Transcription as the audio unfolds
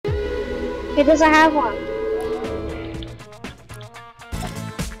He doesn't have one.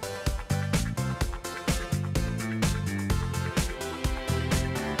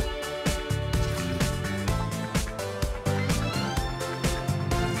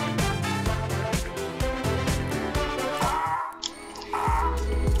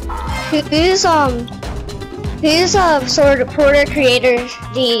 Whose sort of porter creator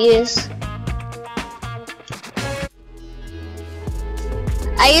do you use?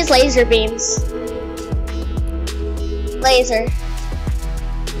 I use laser beams. Laser.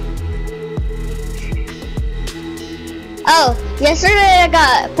 Oh, yesterday I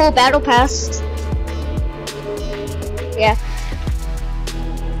got full battle pass. Yeah.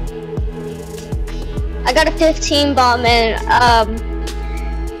 I got a 15 bomb and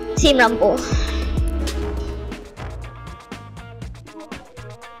Team Rumble.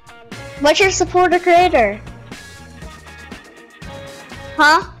 What's your supporter creator?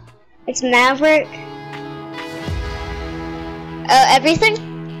 Huh? It's Maverick. Oh, everything?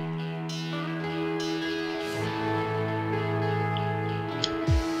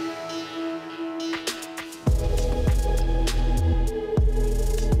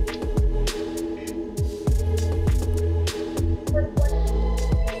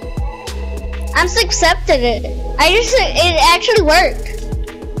 I'm just accepted it. It actually worked.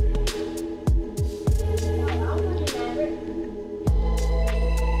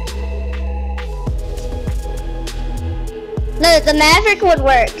 No, the Maverick would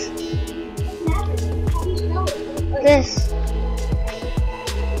work. This.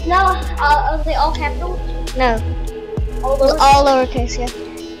 No, are they all capital? No. All lowercase, yeah.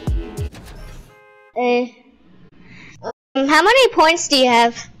 How many points do you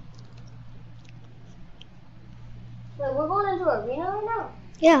have? Wait, we're going into arena right now?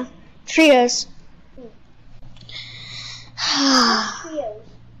 Yeah, trios. Trios.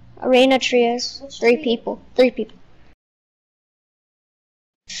 Arena trios. Three people.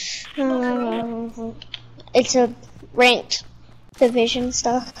 It's a ranked division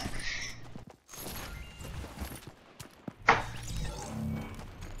stuff.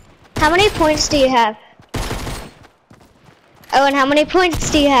 How many points do you have? Oh, and how many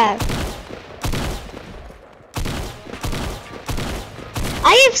points do you have?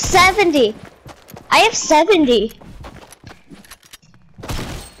 I have 70. I have 70.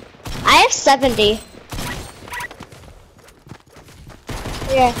 I have 70.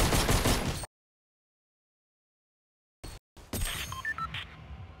 Yeah.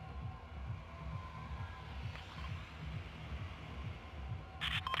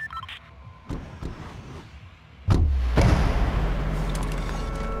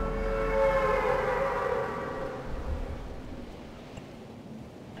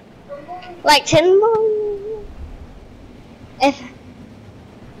 Like 10 more? If...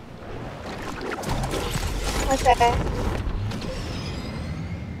 Okay.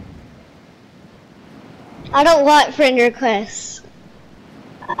 I don't want friend requests.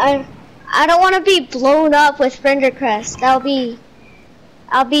 I don't want to be blown up with friend requests. I'll be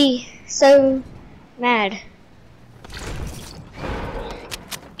so mad.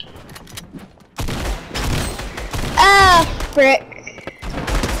 Ah, frick.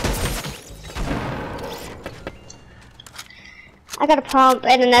 I got a pump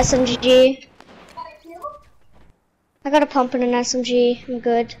and an SMG. I got a pump and an SMG. I'm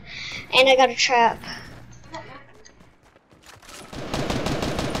good. And I got a trap.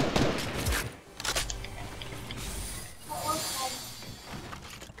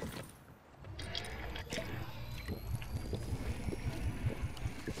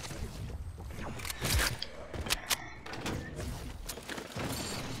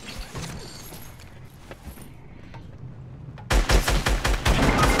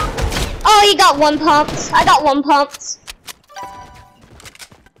 Oh, you got one pumped. I got one pumped.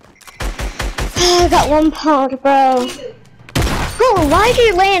 I got one pumped, bro. Oh, why'd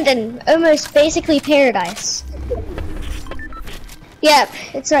you land in almost basically paradise? Yep,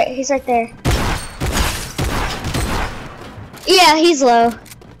 it's right. He's right there. Yeah, he's low.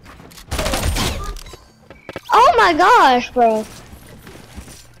 Oh my gosh, bro.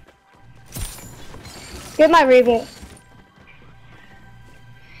 Get my reboot.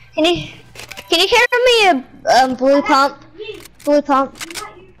 Can you carry me a blue pump? Blue pump.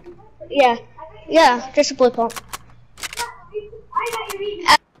 Yeah. Yeah, just a blue pump.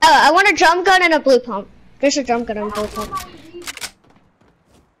 I want a drum gun and a blue pump. Just a drum gun and a blue pump.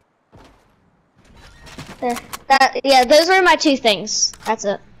 There. Yeah, those were my two things. That's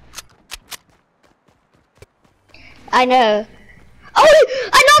it. I know. Oh,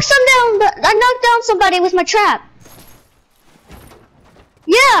 I knocked some down. I knocked down somebody with my trap.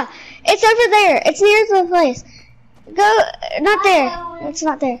 Yeah, It's over there. It's near the place. Go, not there. It's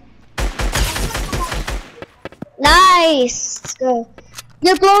not there. Nice. Let's go.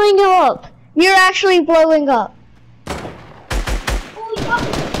 You're blowing up. You're actually blowing up.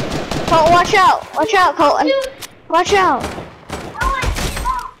 Colton, watch out. Watch out, Colton. Watch out.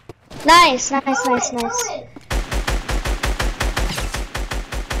 Nice, nice, nice, nice.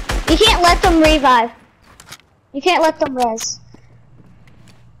 You can't let them revive. You can't let them res.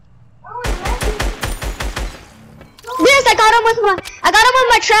 Yes, I got him with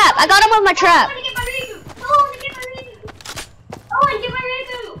my trap. I got him with my trap.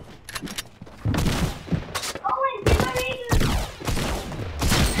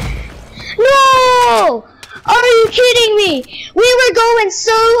 No! Are you kidding me? We were going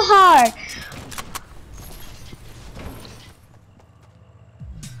so hard.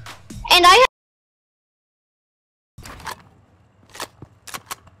 And I